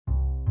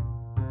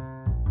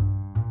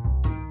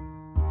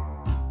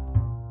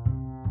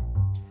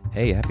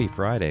Hey, happy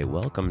Friday.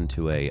 Welcome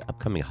to a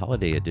upcoming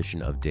holiday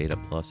edition of Data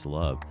Plus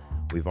Love.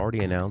 We've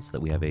already announced that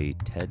we have a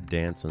Ted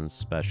Danson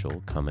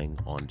special coming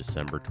on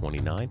December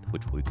 29th,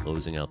 which we'll be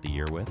closing out the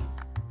year with.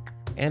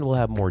 And we'll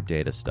have more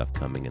data stuff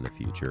coming in the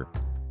future.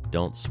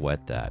 Don't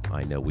sweat that.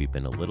 I know we've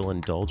been a little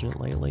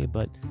indulgent lately,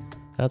 but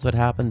that's what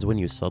happens when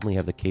you suddenly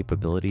have the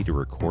capability to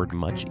record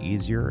much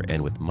easier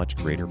and with much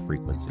greater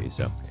frequency.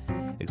 So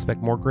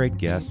expect more great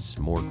guests,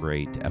 more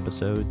great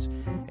episodes,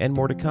 and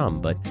more to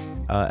come. But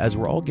as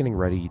we're all getting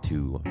ready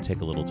to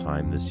take a little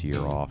time this year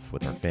off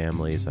with our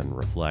families and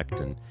reflect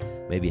and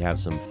maybe have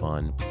some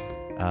fun,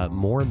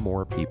 more and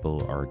more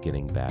people are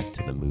getting back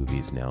to the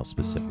movies now,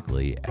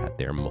 specifically at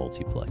their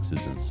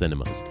multiplexes and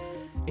cinemas.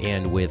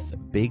 And with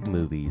big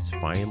movies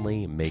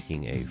finally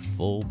making a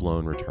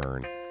full-blown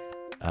return,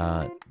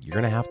 you're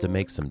going to have to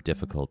make some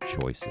difficult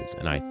choices.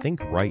 And I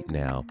think right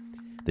now,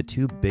 the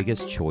two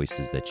biggest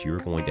choices that you're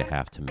going to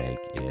have to make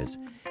is,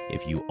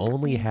 if you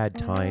only had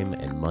time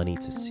and money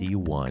to see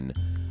one,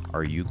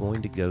 are you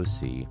going to go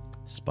see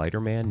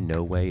Spider-Man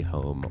No Way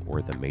Home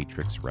or The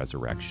Matrix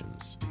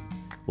Resurrections?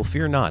 Well,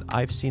 fear not,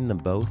 I've seen them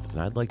both,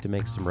 and I'd like to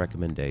make some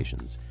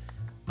recommendations.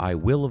 I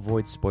will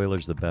avoid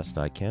spoilers the best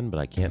I can, but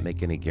I can't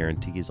make any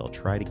guarantees. I'll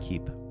try to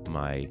keep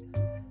my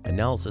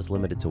analysis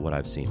limited to what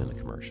I've seen in the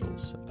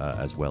commercials,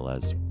 as well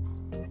as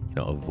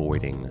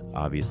avoiding,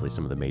 obviously,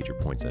 some of the major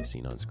points I've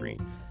seen on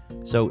screen.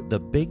 So the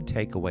big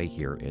takeaway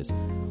here is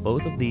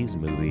both of these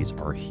movies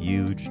are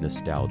huge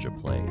nostalgia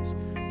plays.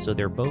 So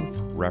they're both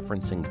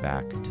referencing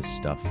back to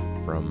stuff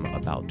from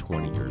about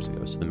 20 years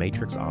ago. So The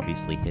Matrix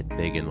obviously hit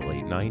big in the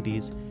late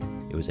 90s.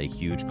 It was a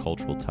huge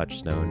cultural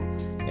touchstone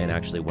and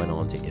actually went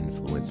on to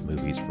influence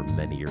movies for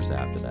many years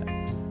after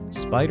that.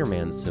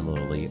 Spider-Man,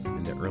 similarly,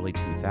 in the early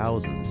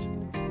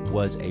 2000s,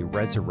 was a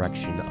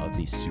resurrection of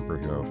the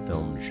superhero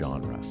film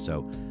genre.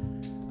 So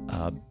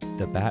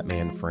the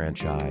Batman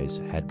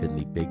franchise had been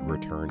the big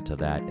return to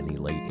that in the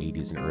late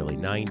 80s and early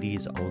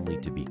 90s, only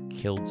to be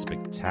killed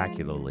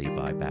spectacularly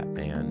by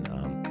Batman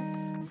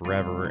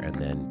Forever, and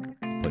then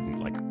putting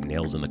like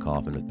nails in the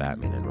coffin with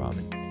Batman and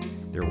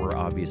Robin. There were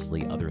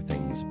obviously other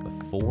things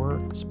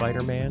before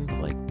Spider-Man,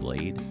 like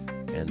Blade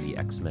and the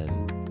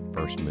X-Men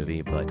first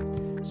movie, but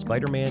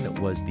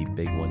Spider-Man was the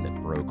big one that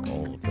broke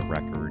all of the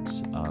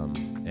records,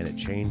 and it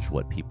changed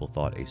what people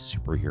thought a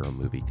superhero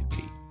movie could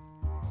be.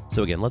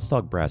 So again, let's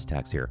talk brass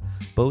tacks here.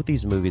 Both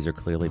these movies are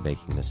clearly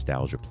making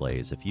nostalgia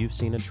plays. If you've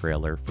seen a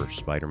trailer for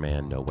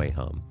Spider-Man No Way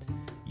Home,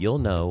 you'll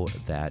know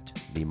that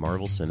the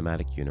Marvel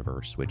Cinematic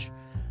Universe, which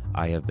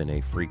I have been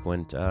a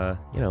frequent,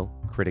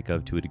 critic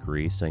of to a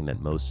degree, saying that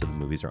most of the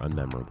movies are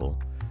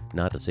unmemorable,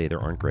 not to say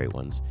there aren't great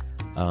ones,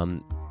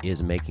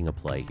 is making a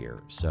play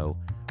here. So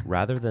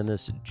rather than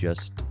this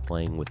just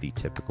playing with the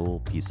typical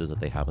pieces that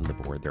they have on the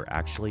board, they're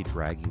actually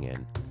dragging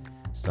in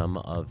some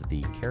of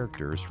the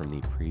characters from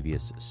the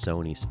previous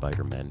Sony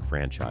Spider-Man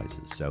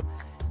franchises. So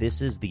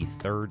this is the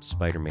third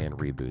Spider-Man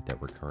reboot that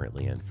we're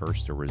currently in.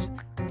 First, there was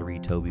 3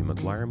 Tobey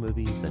Maguire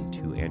movies, then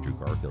 2 Andrew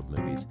Garfield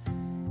movies,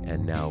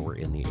 and now we're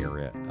in the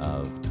era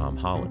of Tom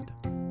Holland.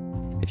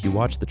 If you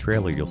watch the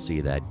trailer, you'll see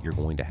that you're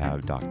going to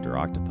have Dr.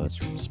 Octopus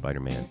from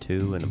Spider-Man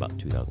 2 in about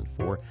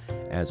 2004,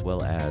 as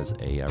well as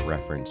a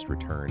referenced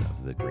return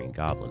of the Green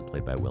Goblin,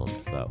 played by Willem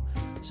Dafoe.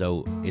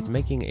 So it's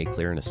making a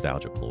clear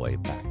nostalgia ploy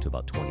back to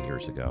about 20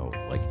 years ago.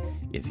 Like,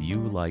 if you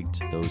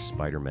liked those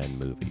Spider-Man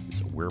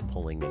movies, we're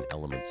pulling in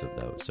elements of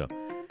those. So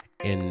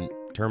in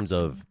terms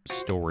of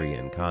story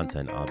and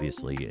content,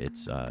 obviously,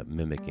 it's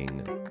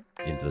mimicking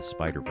Into the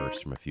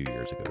Spider-Verse from a few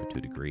years ago to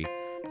a degree.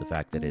 The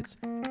fact that it's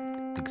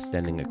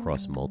extending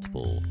across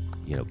multiple,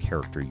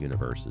 character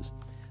universes.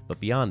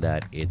 But beyond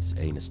that, it's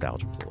a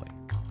nostalgia ploy.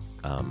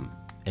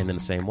 And in the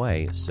same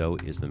way, so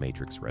is The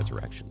Matrix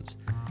Resurrections.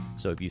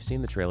 So if you've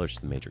seen the trailers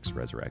to The Matrix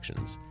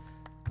Resurrections,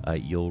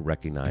 you'll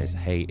recognize,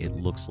 hey, it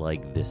looks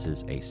like this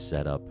is a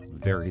setup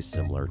very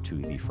similar to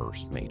the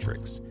first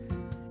Matrix.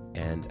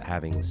 And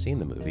having seen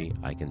the movie,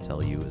 I can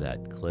tell you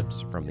that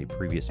clips from the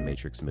previous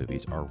Matrix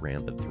movies are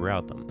rampant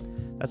throughout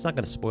them. That's not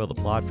going to spoil the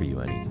plot for you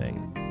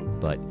anything,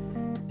 but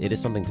it is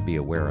something to be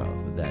aware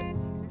of, that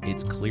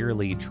it's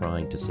clearly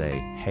trying to say,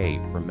 hey,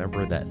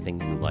 remember that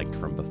thing you liked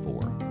from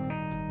before.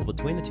 Well,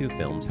 between the two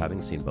films, having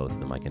seen both of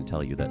them, I can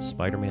tell you that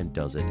Spider-Man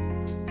does it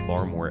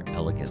far more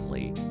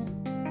elegantly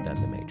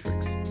than The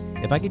Matrix.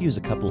 If I could use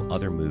a couple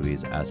other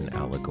movies as an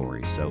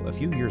allegory, so a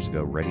few years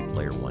ago, Ready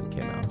Player One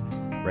came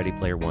out. Ready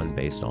Player One,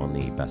 based on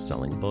the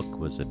best-selling book,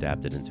 was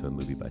adapted into a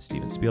movie by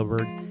Steven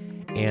Spielberg,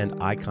 and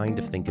I kind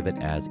of think of it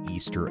as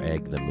Easter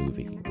egg the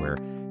movie, where,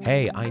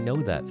 hey, I know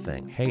that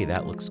thing. Hey,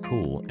 that looks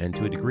cool. And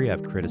to a degree,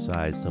 I've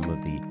criticized some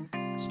of the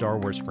Star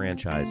Wars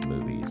franchise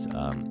movies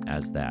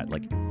as that.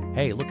 Like,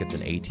 hey, look, it's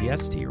an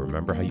ATST.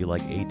 Remember how you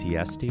like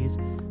ATSTs?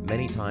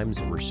 Many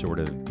times we're sort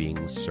of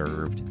being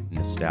served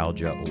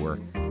nostalgia or,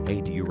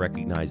 hey, do you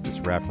recognize this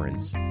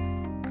reference,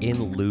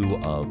 in lieu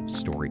of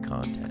story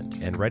content.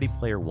 And Ready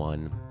Player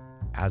One,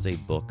 as a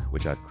book,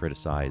 which I've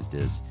criticized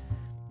is,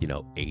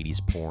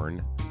 80s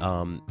porn,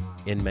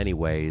 in many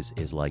ways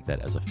is like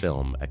that as a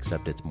film,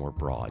 except it's more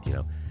broad.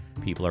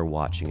 People are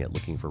watching it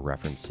looking for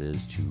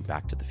references to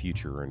Back to the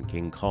Future and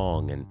King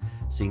Kong and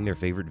seeing their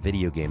favorite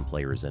video game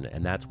players in it,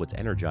 and that's what's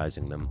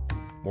energizing them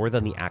more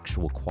than the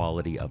actual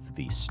quality of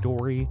the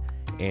story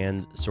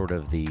and sort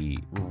of the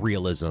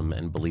realism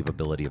and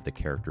believability of the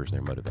characters and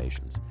their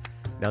motivations.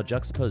 Now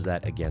juxtapose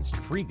that against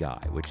Free Guy,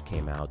 which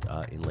came out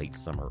in late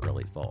summer,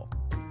 early fall.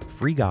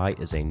 Free Guy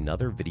is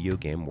another video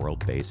game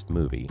world-based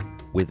movie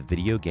with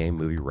video game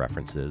movie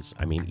references.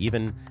 I mean,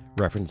 even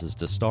references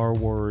to Star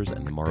Wars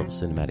and the Marvel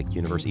Cinematic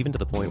Universe, even to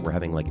the point where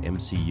having like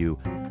MCU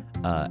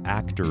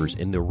actors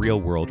in the real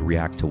world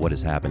react to what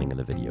is happening in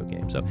the video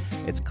game. So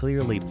it's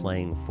clearly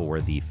playing for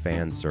the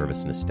fan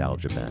service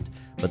nostalgia bent.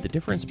 But the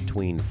difference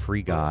between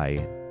Free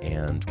Guy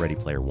and Ready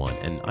Player One,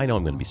 and I know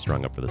I'm going to be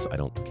strung up for this, I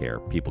don't care,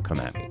 people come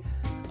at me,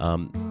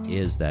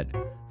 is that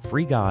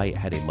Free Guy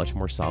had a much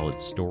more solid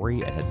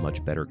story, it had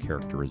much better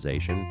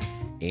characterization,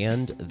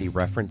 and the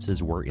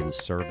references were in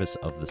service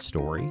of the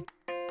story.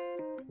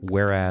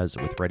 Whereas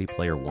with Ready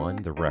Player One,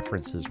 the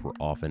references were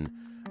often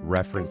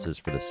references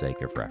for the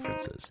sake of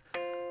references.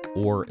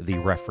 Or the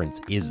reference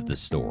is the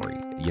story.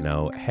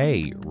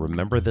 Hey,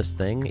 remember this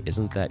thing?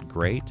 Isn't that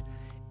great?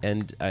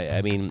 And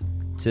I mean,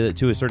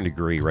 to a certain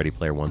degree, Ready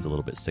Player One's a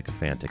little bit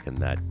sycophantic in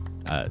that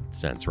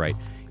sense, right?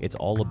 It's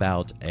all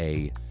about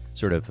a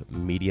sort of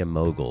media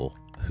mogul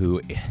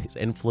whose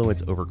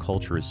influence over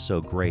culture is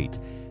so great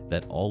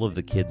that all of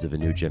the kids of a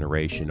new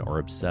generation are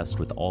obsessed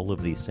with all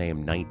of the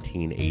same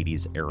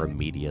 1980s era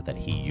media that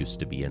he used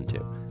to be into.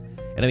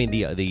 And I mean,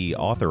 the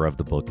author of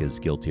the book is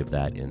guilty of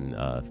that in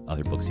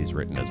other books he's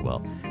written as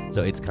well.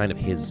 So it's kind of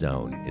his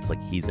zone. It's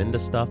like he's into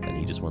stuff and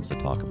he just wants to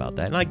talk about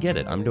that. And I get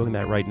it. I'm doing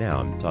that right now.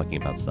 I'm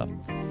talking about stuff.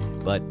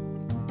 But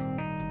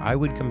I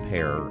would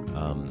compare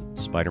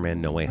Spider-Man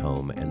No Way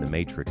Home and The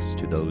Matrix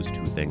to those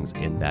two things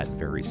in that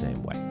very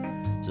same way.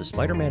 So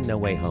Spider-Man No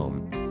Way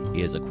Home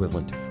is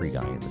equivalent to Free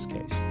Guy in this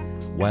case.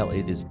 While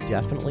it is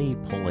definitely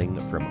pulling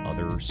from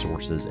other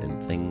sources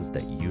and things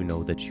that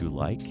that you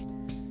like,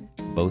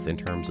 both in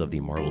terms of the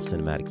Marvel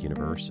Cinematic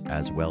Universe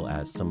as well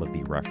as some of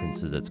the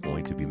references it's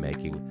going to be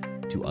making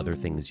to other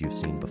things you've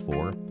seen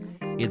before,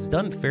 it's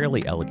done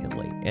fairly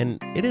elegantly.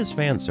 And it is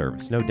fan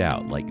service, no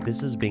doubt. Like,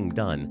 this is being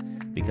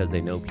done because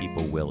they know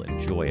people will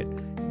enjoy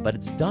it. But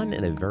it's done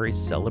in a very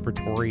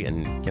celebratory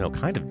and,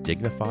 kind of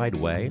dignified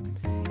way.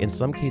 In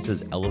some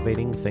cases,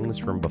 elevating things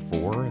from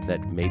before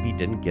that maybe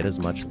didn't get as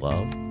much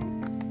love.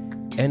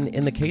 And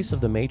in the case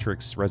of The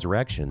Matrix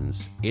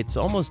Resurrections, it's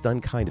almost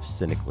done kind of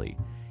cynically.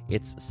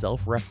 It's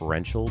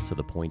self-referential to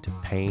the point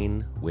of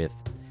pain, with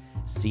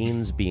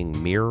scenes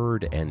being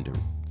mirrored and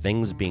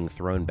things being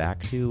thrown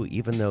back to,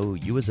 even though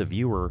you as a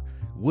viewer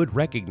would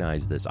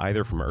recognize this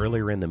either from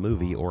earlier in the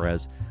movie or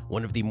as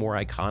one of the more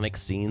iconic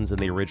scenes in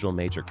the original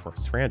Matrix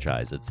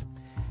franchise. It's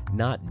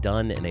not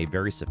done in a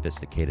very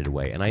sophisticated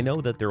way. And I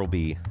know that there will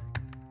be,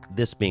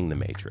 this being The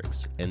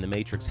Matrix, and The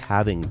Matrix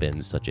having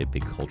been such a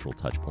big cultural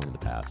touch point in the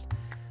past,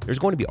 there's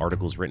going to be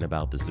articles written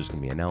about this, there's going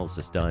to be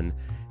analysis done,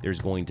 there's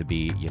going to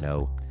be,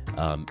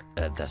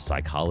 the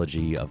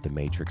psychology of The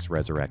Matrix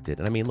Resurrected.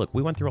 And I mean, look,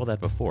 we went through all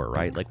that before,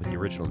 right? Like with the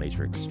original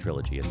Matrix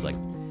trilogy, it's like,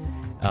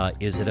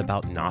 is it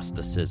about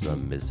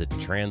Gnosticism? Is it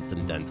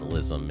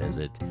transcendentalism? Is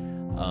it,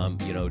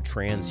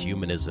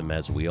 transhumanism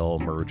as we all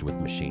merge with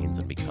machines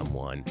and become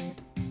one?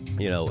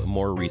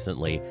 More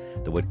recently,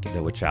 the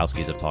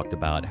Wachowskis have talked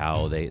about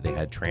how they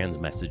had trans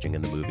messaging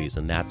in the movies,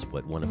 and that's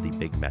what one of the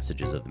big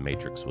messages of The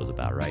Matrix was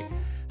about, right?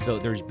 So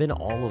there's been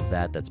all of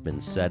that that's been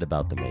said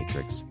about The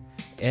Matrix.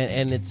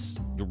 And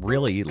it's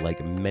really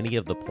like many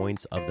of the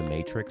points of The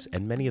Matrix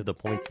and many of the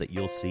points that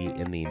you'll see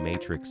in The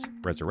Matrix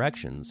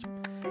Resurrections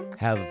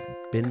have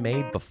been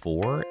made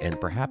before and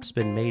perhaps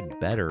been made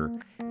better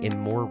in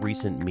more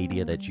recent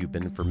media that you've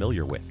been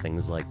familiar with,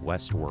 things like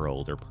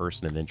Westworld or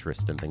Person of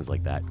Interest and things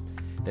like that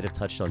have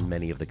touched on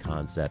many of the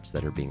concepts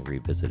that are being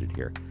revisited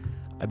here.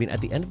 I mean, at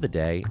the end of the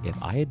day, if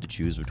I had to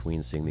choose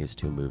between seeing these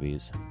two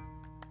movies,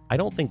 I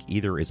don't think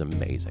either is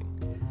amazing.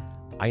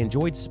 I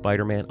enjoyed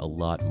Spider-Man a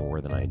lot more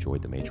than I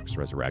enjoyed The Matrix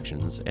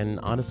Resurrections, and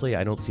honestly,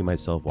 I don't see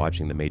myself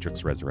watching The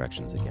Matrix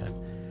Resurrections again.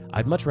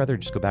 I'd much rather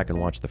just go back and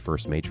watch the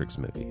first Matrix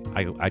movie.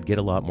 I'd get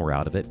a lot more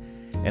out of it.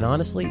 And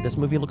honestly, this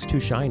movie looks too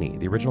shiny.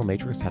 The original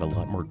Matrix had a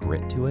lot more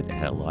grit to it. It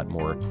had a lot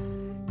more,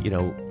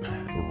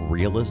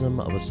 realism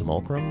of a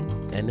simulacrum.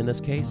 And in this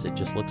case, it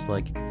just looks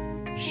like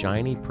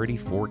shiny, pretty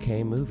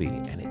 4K movie.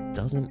 And it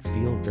doesn't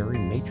feel very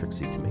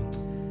Matrixy to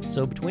me.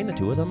 So between the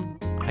two of them,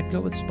 I'd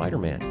go with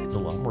Spider-Man. It's a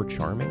lot more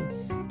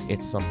charming.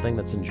 It's something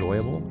that's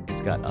enjoyable.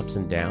 It's got ups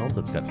and downs.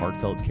 It's got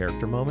heartfelt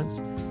character moments.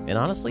 And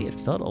honestly, it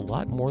felt a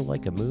lot more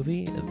like a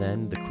movie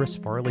than the Chris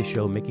Farley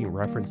Show making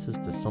references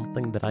to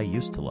something that I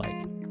used to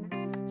like.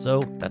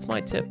 So that's my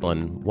tip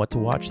on what to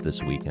watch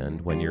this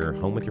weekend when you're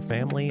home with your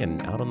family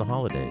and out on the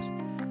holidays.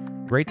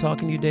 Great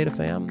talking to you, Data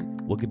Fam.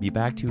 We'll be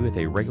back to you with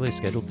a regularly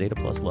scheduled Data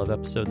Plus Love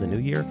episode in the new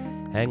year.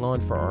 Hang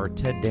on for our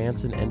Ted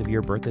Danson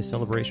end-of-year birthday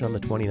celebration on the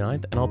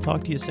 29th, and I'll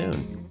talk to you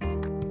soon.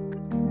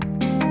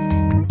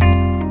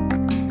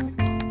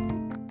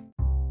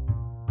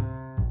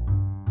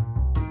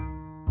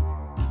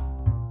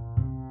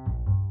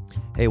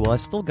 Hey, well, I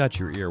still got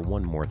your ear.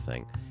 One more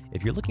thing.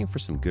 If you're looking for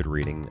some good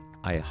reading,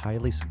 I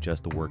highly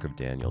suggest the work of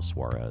Daniel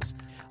Suarez.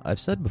 I've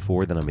said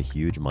before that I'm a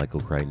huge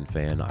Michael Crichton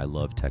fan. I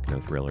love techno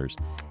thrillers.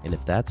 And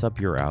if that's up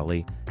your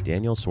alley,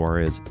 Daniel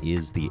Suarez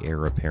is the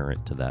heir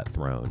apparent to that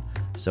throne.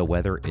 So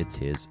whether it's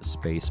his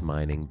space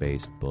mining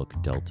based book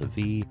Delta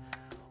V,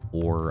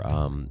 or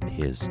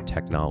his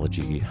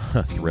technology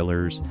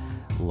thrillers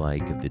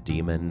like The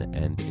Demon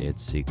and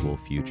its sequel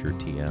Future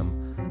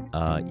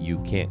TM, you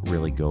can't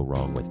really go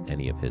wrong with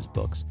any of his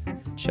books.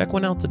 Check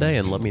one out today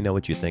and let me know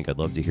what you think. I'd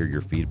love to hear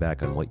your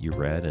feedback on what you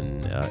read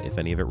and if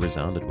any of it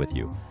resounded with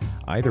you.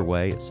 Either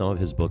way, some of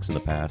his books in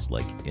the past,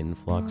 like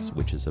Influx,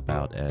 which is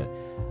about a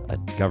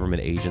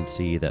government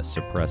agency that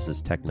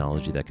suppresses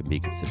technology that can be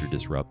considered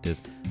disruptive,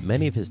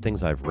 many of his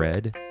things I've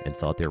read and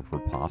thought they were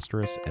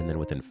preposterous, and then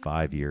within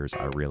 5 years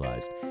I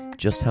realized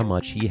just how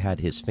much he had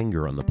his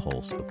finger on the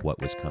pulse of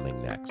what was coming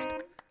next.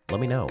 Let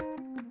me know.